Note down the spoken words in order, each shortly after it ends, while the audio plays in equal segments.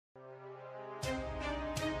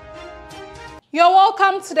You're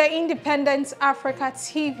welcome to the Independent Africa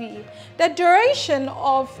TV. The duration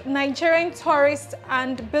of Nigerian tourist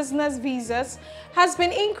and business visas has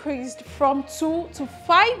been increased from 2 to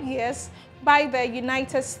 5 years by the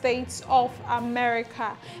United States of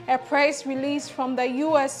America. A press release from the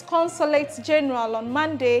U.S. Consulate General on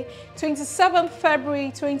Monday, 27 February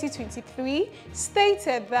 2023,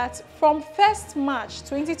 stated that from 1st March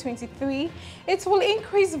 2023, it will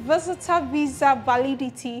increase visitor visa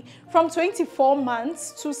validity from 24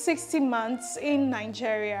 months to 60 months in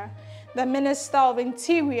Nigeria. The Minister of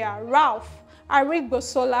Interior, Ralph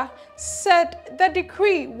Arigbosola, said the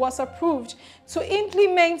decree was approved to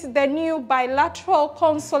implement the new bilateral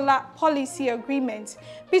consular policy agreement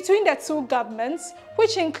between the two governments,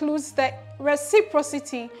 which includes the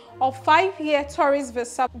reciprocity of 5-year tourist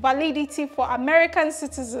visa validity for American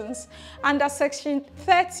citizens under Section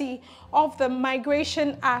 30 of the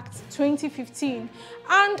Migration Act 2015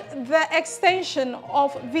 and the extension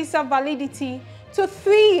of visa validity to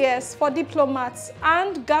 3 years for diplomats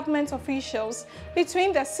and government officials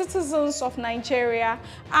between the citizens of Nigeria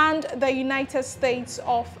and the United States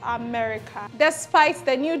of America. Despite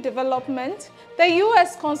the new development, the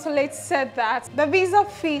U.S. Consulate said that the visa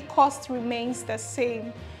fee cost remains the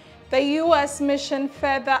same. The U.S. mission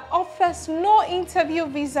further offers no interview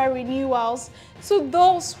visa renewals to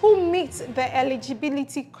those who meet the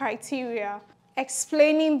eligibility criteria,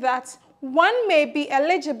 explaining that one may be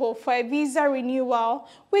eligible for a visa renewal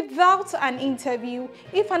without an interview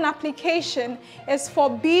if an application is for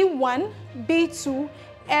B1, B2,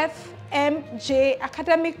 F, M, J,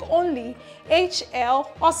 academic only,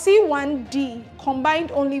 HL, or C1D,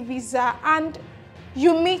 combined only visa, and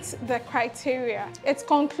you meet the criteria. It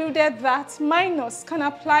concluded that minors can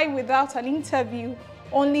apply without an interview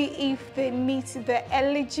only if they meet the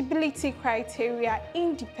eligibility criteria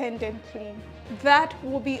independently. That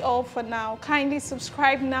will be all for now. Kindly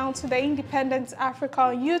subscribe now to the Independent Africa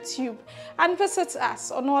on YouTube and visit us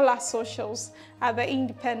on all our socials at the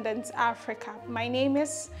Independent Africa. My name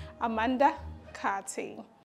is Amanda Kati.